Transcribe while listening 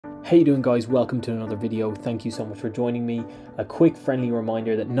How you doing, guys? Welcome to another video. Thank you so much for joining me. A quick friendly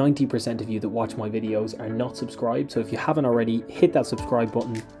reminder that 90% of you that watch my videos are not subscribed, so if you haven't already, hit that subscribe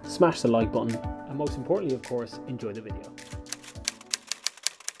button, smash the like button, and most importantly, of course, enjoy the video.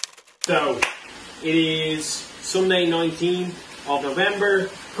 So, it is Sunday 19th of November,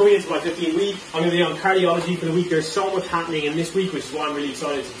 coming into my 15th week. I'm going to be on cardiology for the week. There's so much happening in this week, which is why I'm really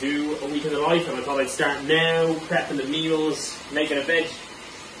excited to do a week in the life, and I thought I'd start now, prepping the meals, making a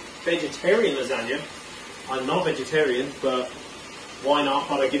vegetarian lasagna. I'm not vegetarian, but why not?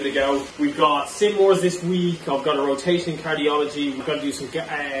 Thought I'd give it a go. We've got sim wars this week. I've got a rotation in cardiology. We've got to do some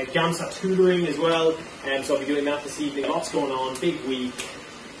GAMSAT tutoring as well, and so I'll be doing that this evening. Lots going on, big week.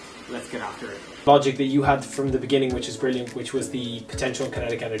 Let's get after it. Logic that you had from the beginning, which is brilliant, which was the potential and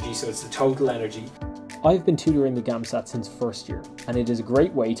kinetic energy, so it's the total energy. I've been tutoring the GAMSAT since first year, and it is a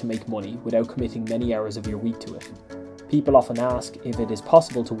great way to make money without committing many hours of your week to it. People often ask if it is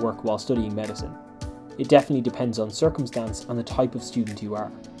possible to work while studying medicine. It definitely depends on circumstance and the type of student you are.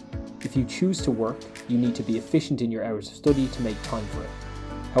 If you choose to work, you need to be efficient in your hours of study to make time for it.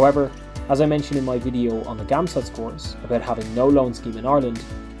 However, as I mentioned in my video on the GAMSAT scores about having no loan scheme in Ireland,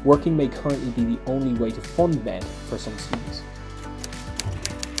 working may currently be the only way to fund med for some students.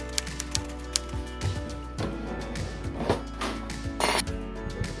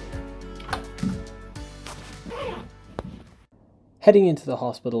 Heading into the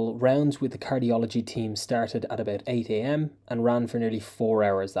hospital, rounds with the cardiology team started at about 8 AM and ran for nearly 4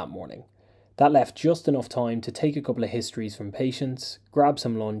 hours that morning. That left just enough time to take a couple of histories from patients, grab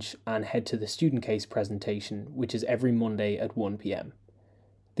some lunch and head to the student case presentation, which is every Monday at 1 PM.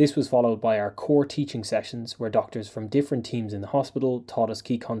 This was followed by our core teaching sessions where doctors from different teams in the hospital taught us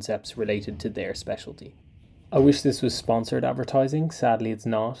key concepts related to their specialty. I wish this was sponsored advertising, sadly it's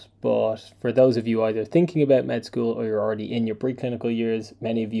not, but for those of you either thinking about med school or you're already in your preclinical years,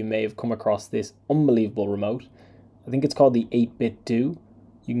 many of you may have come across this unbelievable remote. I think it's called the 8-bit Do.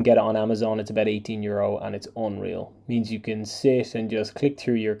 You can get it on Amazon, it's about €18 and it's unreal. It means you can sit and just click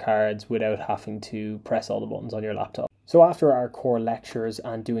through your cards without having to press all the buttons on your laptop. So after our core lectures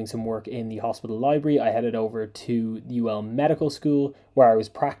and doing some work in the hospital library, I headed over to UL Medical School where I was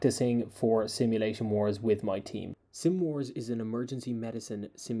practicing for Simulation Wars with my team. Sim Wars is an emergency medicine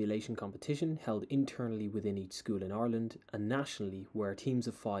simulation competition held internally within each school in Ireland and nationally, where teams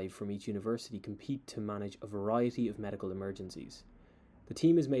of 5 from each university compete to manage a variety of medical emergencies. The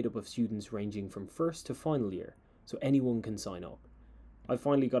team is made up of students ranging from first to final year, so anyone can sign up. I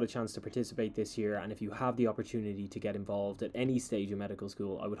finally got a chance to participate this year, and if you have the opportunity to get involved at any stage of medical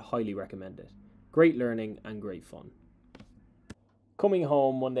school, I would highly recommend it. Great learning and great fun. Coming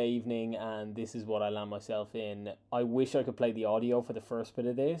home Monday evening, and this is what I land myself in. I wish I could play the audio for the first bit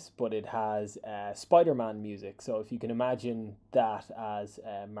of this, but it has Spider-Man music, so if you can imagine that as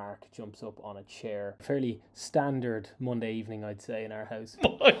Mark jumps up on a chair. Fairly standard Monday evening, I'd say, in our house.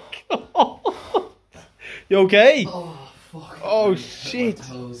 Oh my god! You okay? Oh. Fuck, oh shit!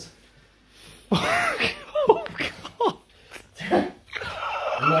 Oh god!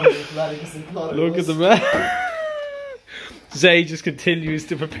 Look at the man. Zay just continues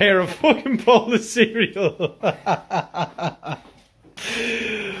to prepare a fucking bowl of cereal.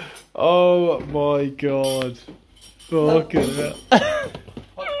 Oh my god! Fucking hell!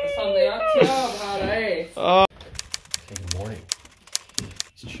 Good morning.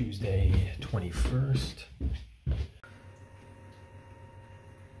 It's Tuesday 21st.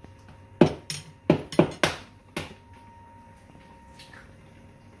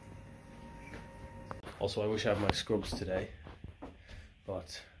 Also, I wish I had my scrubs today,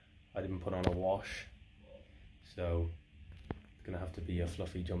 but I didn't put on a wash, so it's gonna have to be a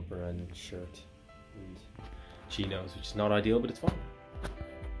fluffy jumper and shirt and chinos, which is not ideal, but it's fine.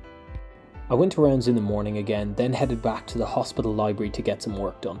 I went to rounds in the morning again, then headed back to the hospital library to get some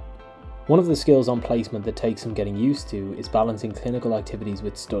work done. One of the skills on placement that takes some getting used to is balancing clinical activities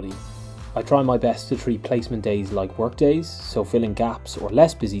with study. I try my best to treat placement days like work days, so filling gaps or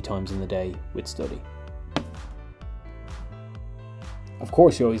less busy times in the day with study. Of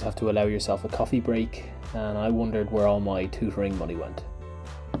course, you always have to allow yourself a coffee break, and I wondered where all my tutoring money went.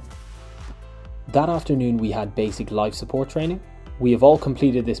 That afternoon we had basic life support training. We have all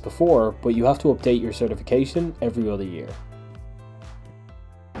completed this before, but you have to update your certification every other year.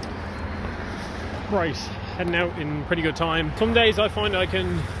 Right, heading out in pretty good time. Some days I find I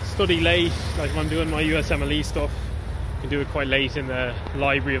can study late, like if I'm doing my USMLE stuff, I can do it quite late in the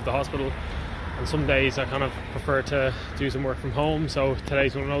library of the hospital. And some days I kind of prefer to do some work from home, so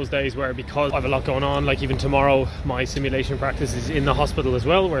today's one of those days where, because I have a lot going on, like even tomorrow my simulation practice is in the hospital as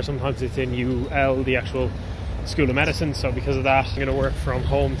well, where sometimes it's in UL, the actual School of Medicine, so because of that I'm going to work from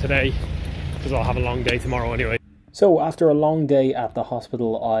home today because I'll have a long day tomorrow anyway. So after a long day at the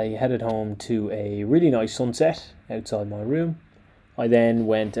hospital, I headed home to a really nice sunset outside my room. I then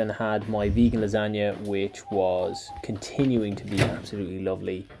went and had my vegan lasagna, which was continuing to be absolutely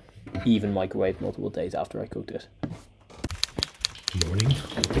lovely, even microwaved multiple days after I cooked it. Morning,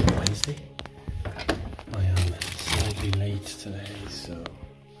 Wednesday. I am slightly late today, so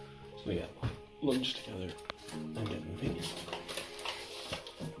we got lunch together and get moving.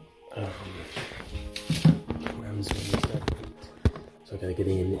 So I'm going to get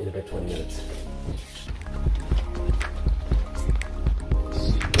in about 20 minutes.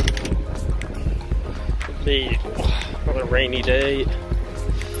 Another rainy day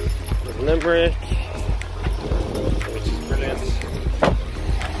in Limerick, which is brilliant.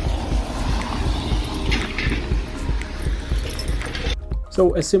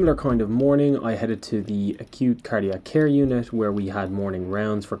 So a similar kind of morning, I headed to the acute cardiac care unit where we had morning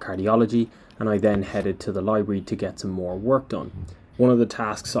rounds for cardiology, and I then headed to the library to get some more work done. One of the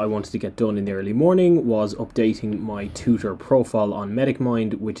tasks I wanted to get done in the early morning was updating my tutor profile on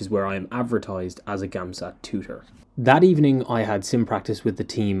MedicMind, which is where I am advertised as a GAMSAT tutor. That evening I had sim practice with the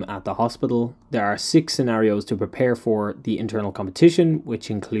team at the hospital. There are 6 scenarios to prepare for the internal competition,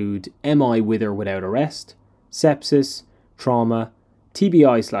 which include MI with or without arrest, sepsis, trauma,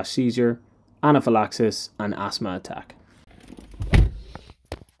 TBI/seizure, anaphylaxis and asthma attack.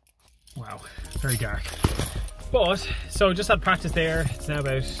 Wow, very dark. But, so just had practice there. It's now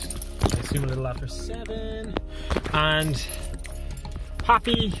about, I assume, a little after 7. And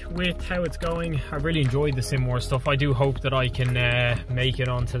happy with how it's going. I've really enjoyed the sim war stuff. I do hope that I can make it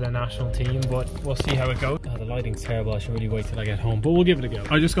onto the national team, but we'll see how it goes. Oh, the lighting's terrible. I should really wait till I get home, but we'll give it a go.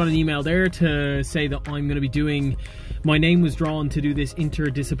 I just got an email there to say that I'm going to be doing, my name was drawn to do this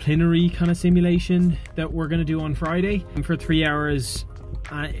interdisciplinary kind of simulation that we're going to do on Friday for 3 hours.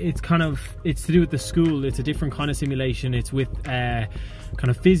 It's to do with the school. It's a different kind of simulation. It's with kind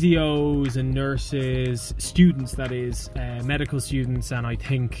of physios and nurses, students, that is, medical students, and I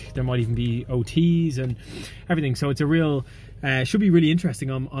think there might even be OTs and everything. So it's a real, should be really interesting.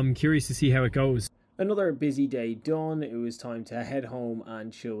 I'm curious to see how it goes. Another busy day done. It was time to head home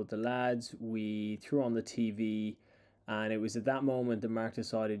and chill with the lads. We threw on the TV, and it was at that moment that Mark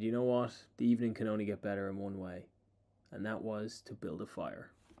decided, you know what, the evening can only get better in one way. And that was to build a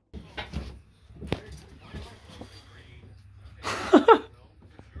fire.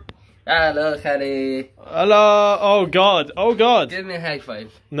 Hello, Harry. Hello. Oh God. Oh God. Give me a high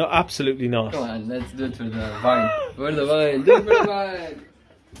five. No, absolutely not. Come on, let's do it for the vine. For the vine. Do it for the vine.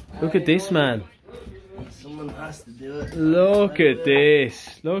 Look at this man. Someone has to do it. Look at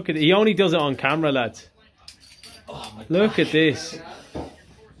this. Look at it. He only does it on camera, lads. Oh my Look at this.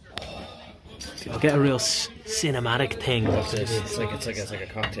 I'll get a real cinematic thing of this. It's like a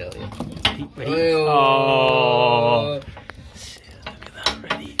cocktail. Yeah. Ready? Oh. Look at that,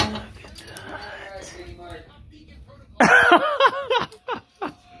 ready? Look at that.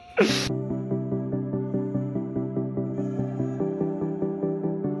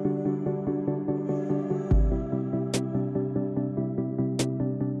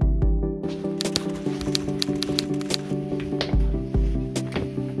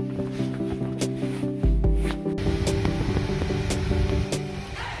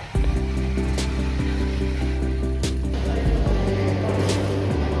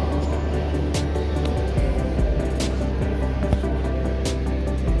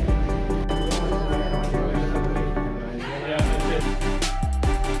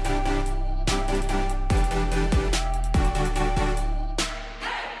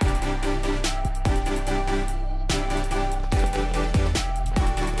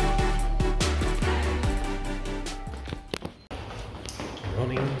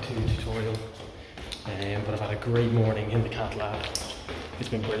 Running to tutorial, but I've had a great morning in the cath lab. It's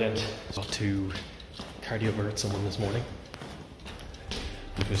been brilliant. Got to cardiovert someone this morning,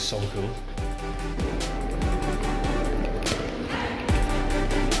 which was so cool.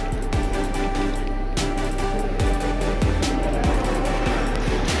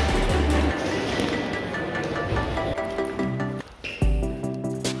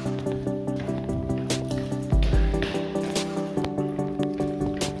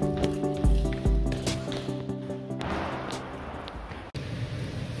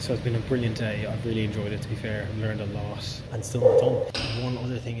 So it's been a brilliant day. I've really enjoyed it, to be fair. I've learned a lot and still not done. One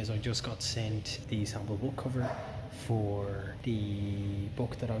other thing is I just got sent the sample book cover for the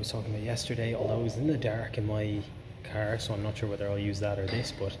book that I was talking about yesterday, although it was in the dark in my car, so I'm not sure whether I'll use that or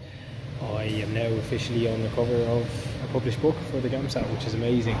this, but I am now officially on the cover of a published book for the GAMSAT, which is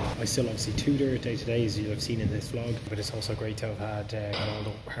amazing. I still obviously tutor day to day, as you'll have seen in this vlog, but it's also great to have had all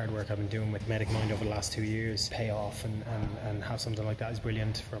the hard work I've been doing with Medic Mind over the last 2 years pay off, and have something like that is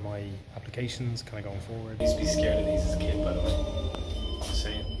brilliant for my applications kind of going forward. I used to be scared of these as a kid, by the way. Just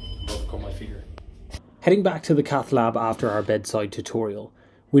saying, I've overcome my fear. Heading back to the cath lab after our bedside tutorial,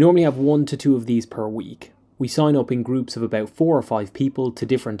 we normally have 1 to 2 of these per week. We sign up in groups of about 4 or 5 people to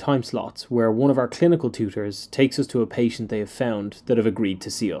different time slots, where one of our clinical tutors takes us to a patient they have found that have agreed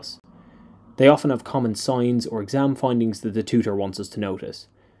to see us. They often have common signs or exam findings that the tutor wants us to notice.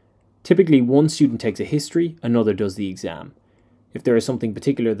 Typically, one student takes a history, another does the exam. If there is something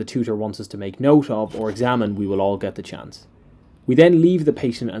particular the tutor wants us to make note of or examine, we will all get the chance. We then leave the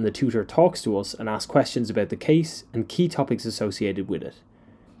patient and the tutor talks to us and asks questions about the case and key topics associated with it.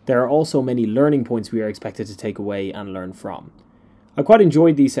 There are also many learning points we are expected to take away and learn from. I quite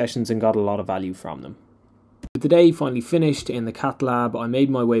enjoyed these sessions and got a lot of value from them. With the day finally finished in the cath lab, I made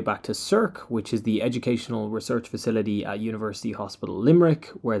my way back to CERC, which is the educational research facility at University Hospital Limerick,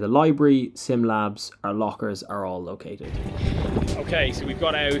 where the library, sim labs, our lockers are all located. Okay, so we've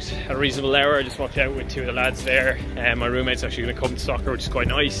got out at a reasonable hour. I just walked out with 2 of the lads there, and my roommate's actually going to come to soccer, which is quite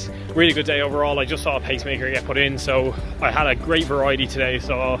nice. Really good day overall. I just saw a pacemaker get put in, so I had a great variety today.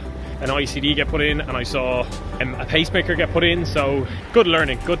 Saw an ICD get put in, and I saw a pacemaker get put in, so good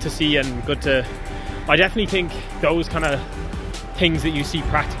learning, good to see, and good to... I definitely think those kind of things that you see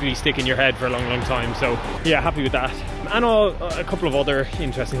practically stick in your head for a long time, so yeah, happy with that. And a couple of other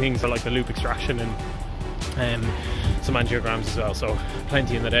interesting things like the loop extraction and some angiograms as well, so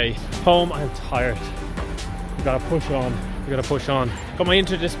plenty in the day. Home, I'm tired. We gotta push on. Got my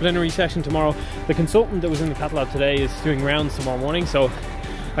interdisciplinary session tomorrow. The consultant that was in the cath lab today is doing rounds tomorrow morning, so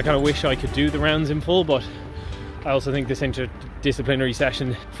I kind of wish I could do the rounds in full, but I also think this interdisciplinary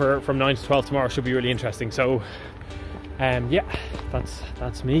session from 9 to 12 tomorrow should be really interesting. So yeah,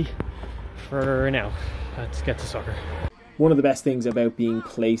 that's me for now. Let's get to soccer. One of the best things about being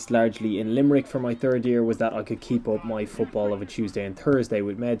placed largely in Limerick for my 3rd year was that I could keep up my football of a Tuesday and Thursday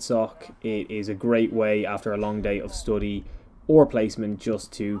with MedSoc. It is a great way after a long day of study or placement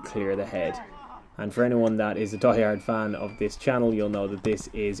just to clear the head. And for anyone that is a diehard fan of this channel, you'll know that this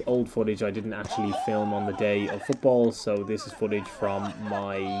is old footage I didn't actually film on the day of football, so this is footage from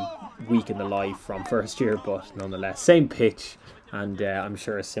my week in the life from 1st year, but nonetheless, same pitch and I'm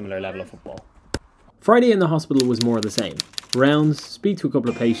sure a similar level of football. Friday in the hospital was more of the same. Rounds, speak to a couple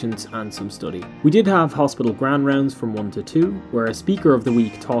of patients and some study. We did have hospital grand rounds from 1 to 2, where a speaker of the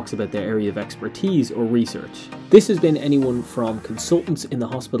week talks about their area of expertise or research. This has been anyone from consultants in the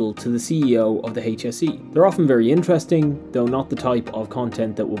hospital to the CEO of the HSE. They're often very interesting, though not the type of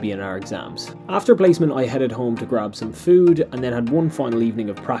content that will be in our exams. After placement, I headed home to grab some food and then had one final evening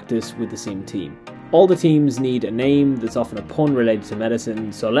of practice with the sim team. All the teams need a name that's often a pun related to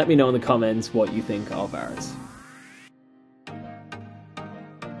medicine, so let me know in the comments what you think of ours.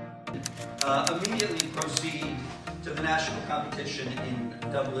 Immediately proceed to the national competition in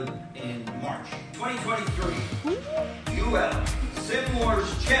Dublin in March. 2023 UL Sim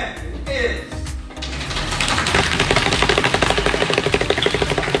Wars champion is...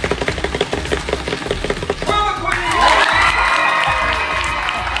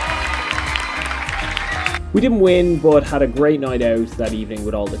 We didn't win, but had a great night out that evening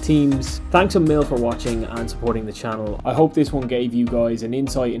with all the teams. Thanks a mil for watching and supporting the channel. I hope this one gave you guys an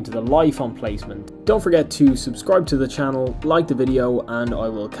insight into the life on placement. Don't forget to subscribe to the channel, like the video, and I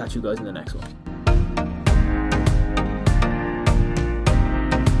will catch you guys in the next one.